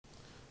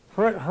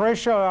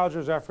Horatio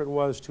Alger's effort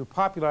was to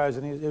popularize,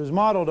 and it was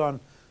modeled on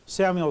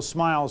Samuel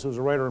Smiles, who was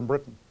a writer in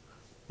Britain.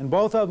 And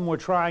both of them were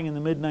trying in the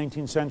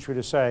mid-19th century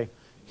to say,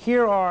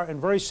 here are, in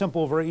very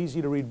simple, very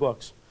easy to read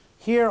books,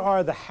 here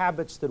are the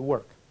habits that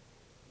work.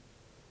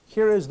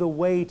 Here is the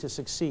way to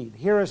succeed.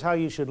 Here is how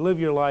you should live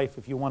your life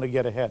if you want to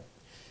get ahead.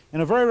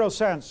 In a very real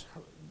sense,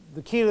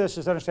 the key to this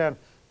is to understand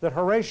that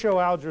Horatio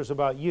Alger is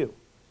about you.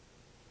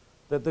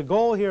 That the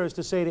goal here is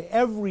to say to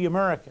every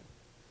American,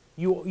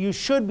 you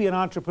should be an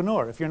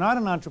entrepreneur. If you're not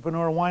an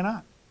entrepreneur, why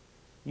not?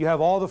 You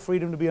have all the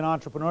freedom to be an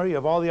entrepreneur. You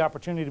have all the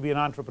opportunity to be an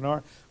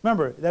entrepreneur.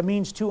 Remember, that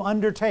means to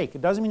undertake.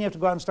 It doesn't mean you have to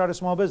go out and start a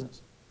small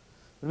business.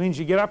 It means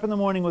you get up in the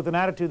morning with an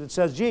attitude that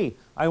says, gee,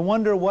 I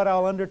wonder what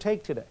I'll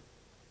undertake today.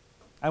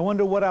 I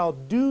wonder what I'll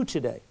do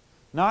today.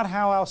 Not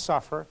how I'll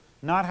suffer,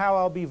 not how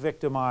I'll be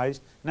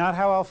victimized, not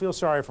how I'll feel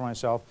sorry for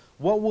myself.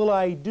 What will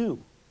I do?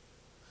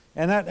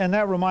 And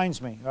that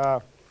reminds me,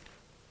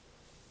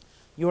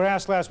 you were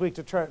asked last week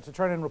to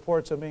turn in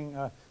reports on being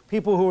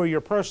people who are your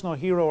personal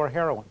hero or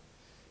heroine.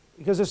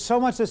 Because there's so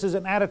much this is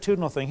an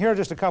attitudinal thing. Here are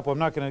just a couple. I'm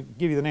not going to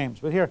give you the names,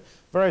 but here,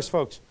 various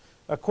folks.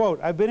 A quote,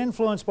 I've been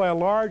influenced by a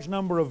large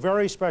number of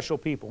very special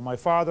people. My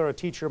father, a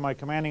teacher, my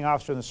commanding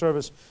officer in the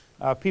service,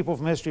 people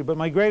from history, but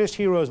my greatest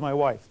hero is my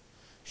wife.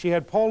 She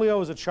had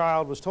polio as a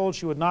child, was told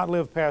she would not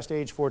live past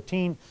age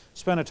 14,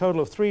 spent a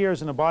total of 3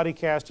 years in a body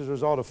cast as a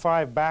result of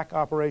 5 back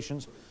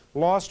operations,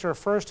 lost her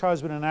first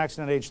husband in an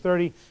accident at age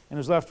 30, and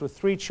was left with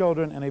 3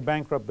 children and a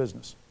bankrupt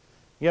business.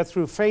 Yet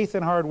through faith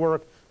and hard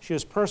work, she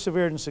has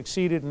persevered and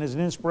succeeded and is an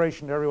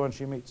inspiration to everyone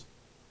she meets.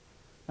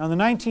 Now in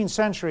the 19th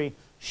century,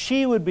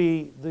 she would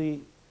be the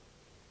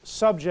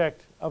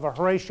subject of a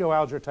Horatio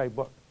Alger type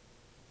book.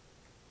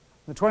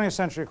 In the 20th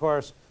century, of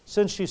course,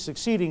 since she's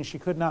succeeding, she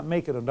could not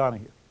make it on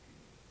Donahue.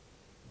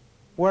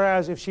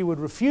 Whereas if she would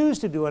refuse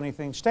to do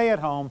anything, stay at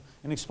home,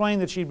 and explain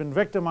that she'd been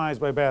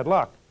victimized by bad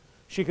luck,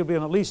 she could be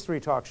on at least 3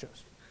 talk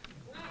shows.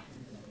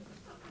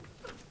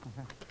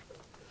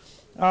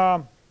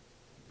 Okay.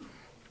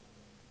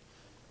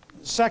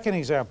 Second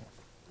example.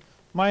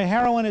 My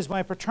heroine is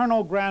my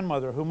paternal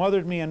grandmother who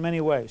mothered me in many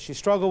ways. She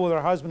struggled with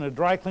her husband in a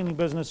dry cleaning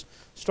business,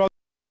 struggled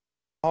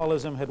with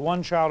alcoholism, had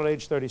 1 child at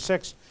age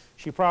 36.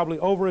 She probably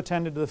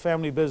overattended to the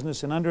family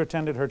business and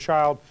underattended her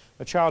child,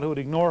 a child who would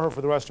ignore her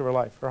for the rest of her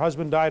life. Her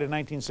husband died in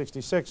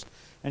 1966,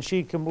 and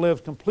she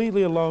lived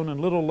completely alone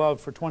and little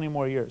loved for 20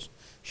 more years.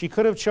 She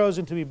could have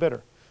chosen to be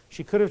bitter.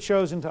 She could have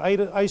chosen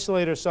to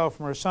isolate herself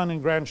from her son and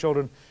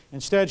grandchildren.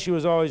 Instead, she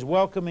was always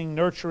welcoming,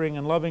 nurturing,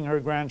 and loving her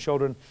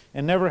grandchildren,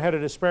 and never had a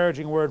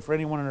disparaging word for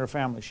anyone in her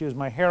family. She was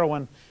my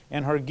heroine,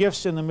 and her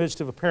gifts in the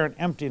midst of apparent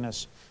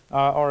emptiness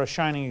are a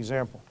shining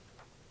example.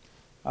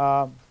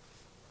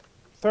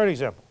 Third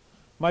example.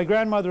 My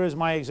grandmother is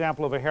my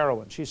example of a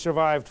heroine. She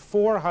survived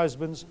 4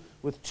 husbands,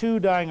 with 2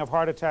 dying of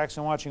heart attacks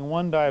and watching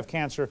 1 die of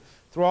cancer.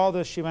 Through all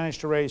this, she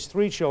managed to raise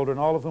 3 children,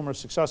 all of whom are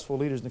successful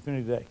leaders in the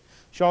community today.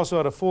 She also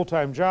had a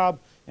full-time job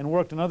and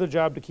worked another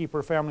job to keep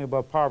her family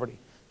above poverty.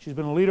 She's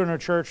been a leader in her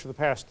church for the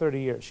past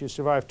 30 years. She has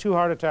survived 2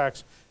 heart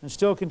attacks and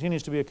still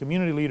continues to be a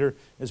community leader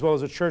as well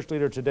as a church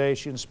leader today.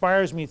 She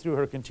inspires me through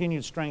her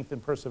continued strength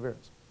and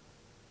perseverance.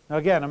 Now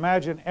again,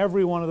 imagine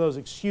every one of those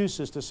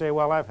excuses to say,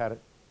 well, I've had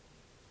it.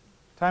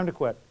 Time to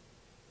quit.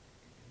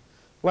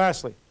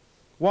 Lastly,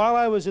 while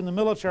I was in the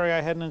military,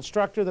 I had an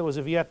instructor that was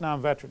a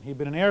Vietnam veteran. He'd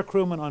been an air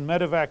crewman on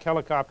medevac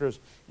helicopters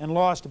and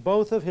lost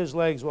both of his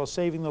legs while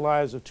saving the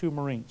lives of 2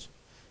 Marines.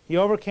 He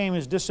overcame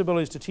his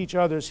disabilities to teach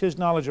others his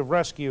knowledge of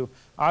rescue,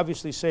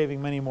 obviously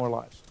saving many more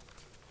lives.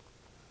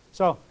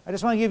 So I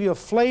just want to give you a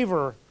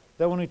flavor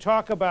that when we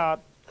talk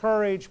about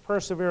courage,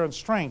 perseverance,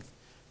 strength,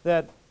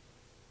 that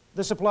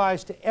this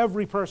applies to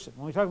every person.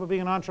 When we talk about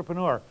being an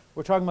entrepreneur,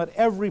 we're talking about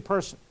every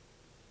person.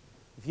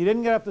 If you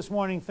didn't get up this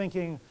morning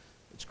thinking,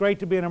 it's great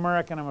to be an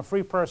American, I'm a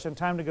free person,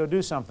 time to go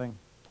do something,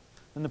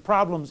 then the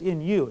problem's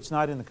in you, it's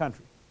not in the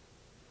country.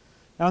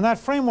 Now in that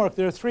framework,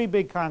 there are 3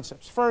 big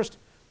concepts. First,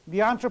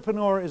 the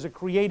entrepreneur is a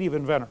creative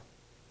inventor.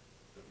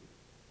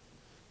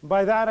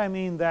 By that I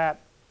mean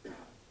that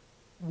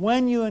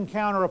when you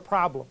encounter a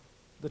problem,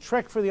 the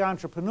trick for the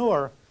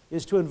entrepreneur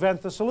is to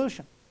invent the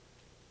solution.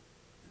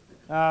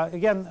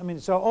 Again, I mean,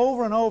 so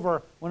over and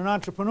over, when an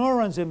entrepreneur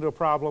runs into a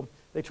problem,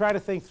 they try to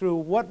think through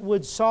what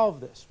would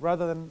solve this,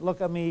 rather than look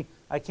at me,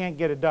 I can't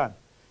get it done.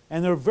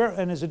 And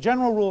as a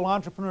general rule,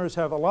 entrepreneurs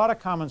have a lot of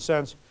common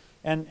sense,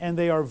 and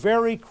they are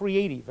very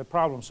creative at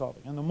problem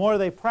solving. And the more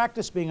they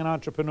practice being an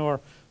entrepreneur,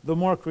 the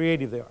more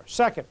creative they are.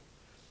 Second,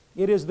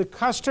 it is the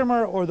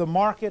customer or the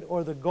market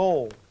or the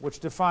goal which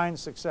defines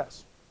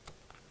success.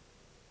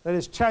 That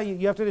is,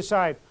 you have to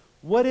decide,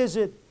 what is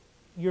it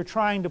you're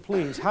trying to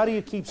please? How do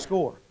you keep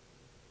score?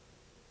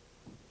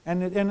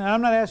 And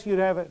I'm not asking you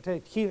to have it to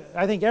keep,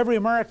 I think every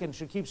American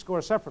should keep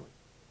score separately.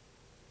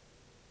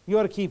 You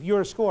ought to keep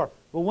your score.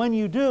 But when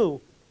you do,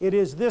 it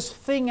is this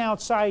thing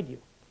outside you.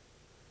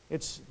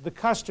 It's the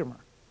customer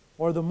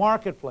or the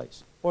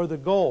marketplace or the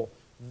goal.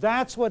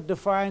 That's what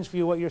defines for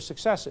you what your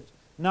success is,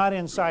 not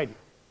inside you.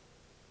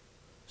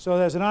 So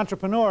as an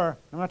entrepreneur,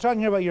 I'm not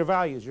talking here about your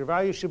values. Your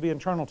values should be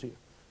internal to you.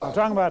 I'm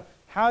talking about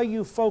how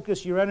you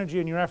focus your energy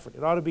and your effort.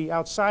 It ought to be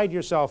outside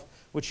yourself,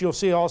 which you'll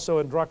see also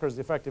in Drucker's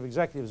The Effective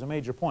Executive is a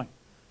major point.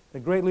 The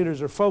great leaders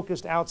are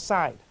focused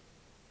outside.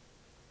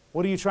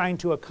 What are you trying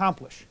to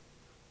accomplish?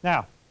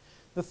 Now,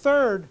 the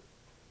third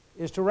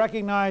is to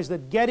recognize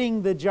that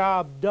getting the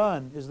job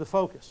done is the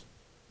focus.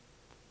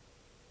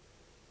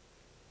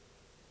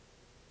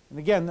 And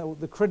again,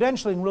 the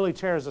credentialing really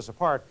tears us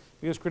apart,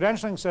 because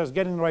credentialing says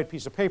getting the right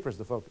piece of paper is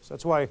the focus.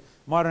 That's why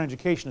modern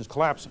education is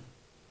collapsing,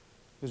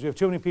 because we have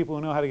too many people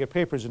who know how to get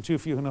papers and too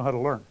few who know how to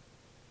learn.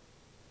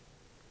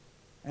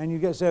 And you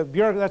get,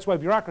 that's why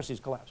bureaucracies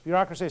collapse.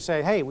 Bureaucracies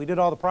say, hey, we did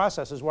all the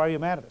processes, why are you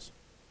mad at us?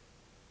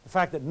 The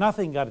fact that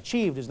nothing got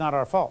achieved is not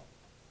our fault.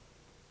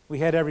 We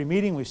had every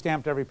meeting, we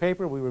stamped every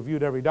paper, we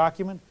reviewed every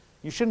document.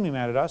 You shouldn't be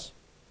mad at us.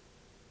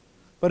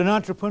 But an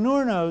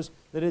entrepreneur knows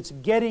that it's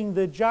getting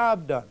the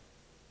job done.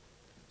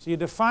 So you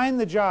define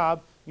the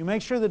job, you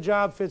make sure the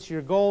job fits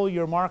your goal,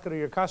 your market, or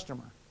your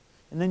customer,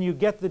 and then you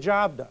get the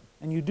job done.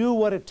 And you do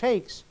what it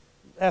takes,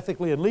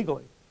 ethically and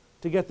legally,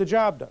 to get the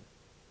job done.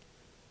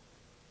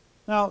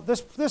 Now,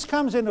 this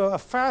comes into a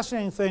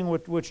fascinating thing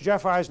which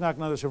Jeff Eisnock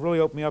and others have really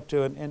opened me up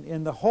to,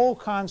 and the whole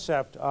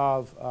concept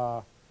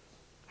of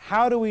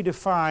how do we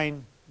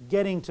define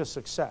getting to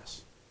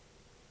success.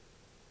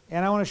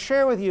 And I want to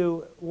share with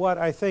you what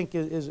I think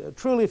is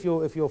truly, if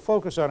you'll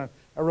focus on it,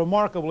 a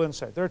remarkable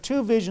insight. There are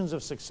two visions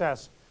of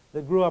success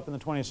that grew up in the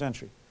 20th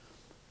century.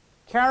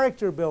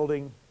 Character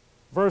building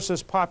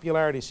versus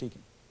popularity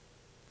seeking.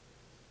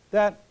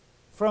 That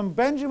from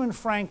Benjamin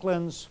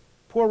Franklin's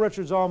Poor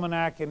Richard's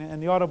Almanac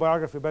and the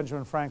autobiography of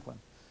Benjamin Franklin,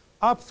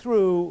 up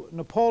through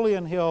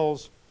Napoleon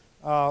Hill's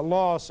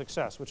Law of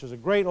Success, which is a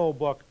great old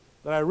book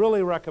that I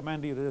really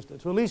recommend to you to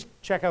at least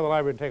check out the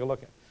library and take a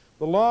look at.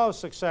 The Law of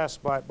Success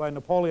by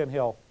Napoleon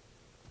Hill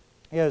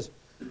is,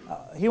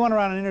 he went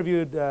around and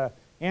interviewed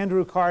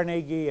Andrew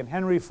Carnegie and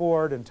Henry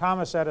Ford and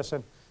Thomas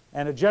Edison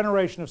and a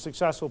generation of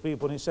successful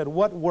people, and he said,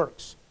 what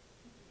works?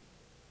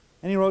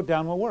 And he wrote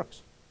down what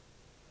works.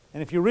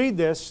 And if you read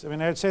this, I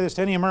mean, I'd say this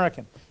to any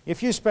American,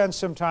 if you spend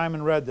some time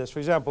and read this, for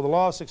example, The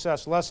Law of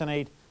Success, Lesson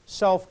 8,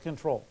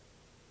 Self-Control.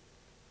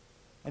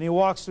 And he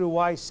walks through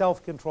why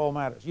self-control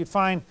matters. You'd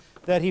find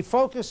that he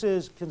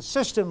focuses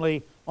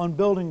consistently on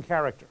building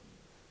character,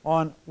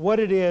 on what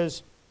it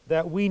is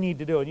that we need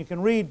to do. And you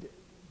can read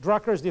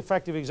Drucker's The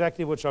Effective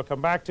Executive, which I'll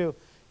come back to.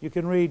 You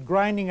can read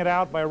Grinding It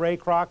Out by Ray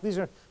Kroc. These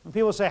are, when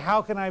people say,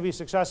 how can I be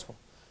successful?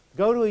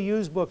 Go to a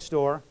used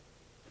bookstore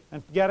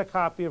and get a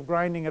copy of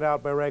Grinding It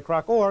Out by Ray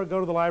Kroc, or go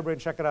to the library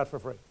and check it out for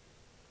free.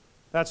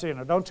 That's it. You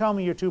know, don't tell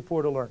me you're too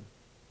poor to learn.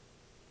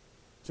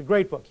 It's a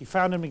great book. He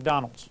founded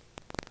McDonald's.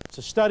 It's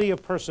a study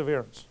of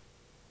perseverance.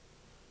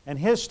 And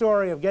his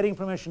story of getting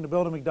permission to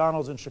build a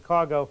McDonald's in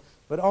Chicago,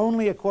 but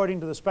only according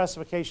to the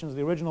specifications of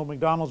the original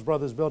McDonald's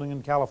brothers building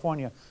in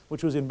California,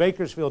 which was in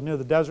Bakersfield near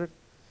the desert,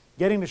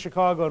 getting to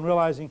Chicago and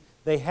realizing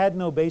they had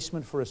no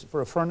basement for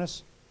a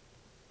furnace,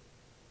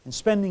 and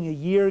spending a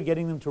year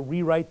getting them to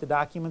rewrite the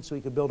documents so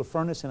he could build a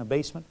furnace in a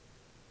basement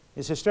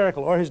is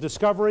hysterical. Or his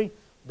discovery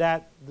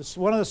that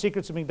one of the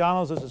secrets of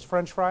McDonald's is its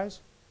French fries.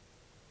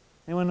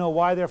 Anyone know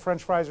why their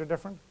French fries are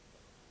different?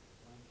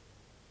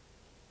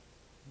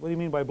 What do you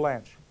mean by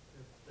blanch?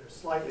 They're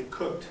slightly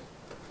cooked,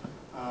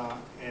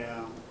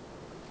 and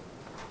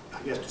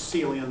I guess to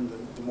seal in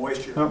the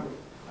moisture. No.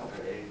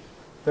 Okay.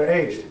 They're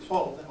aged.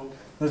 Oh, okay.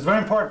 It's very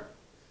important.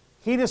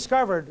 He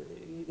discovered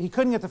he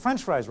couldn't get the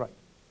French fries right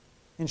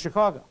in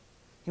Chicago.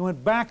 He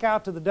went back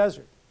out to the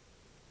desert.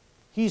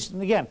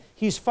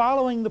 He's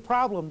following the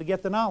problem to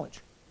get the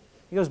knowledge.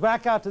 He goes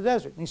back out to the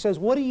desert and he says,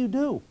 what do you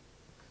do?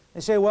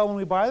 They say, well, when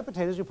we buy the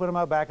potatoes, we put them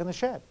out back in the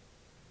shed.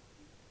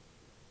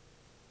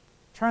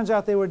 Turns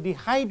out they were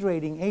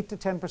dehydrating 8 to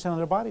 10% of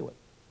their body weight.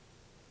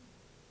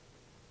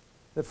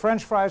 The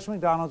French fries from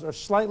McDonald's are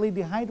slightly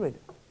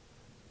dehydrated.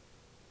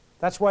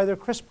 That's why they're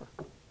crisper.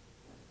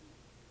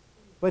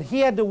 But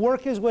he had to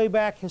work his way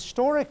back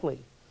historically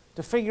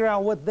to figure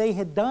out what they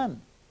had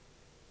done.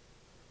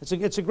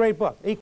 It's a great book.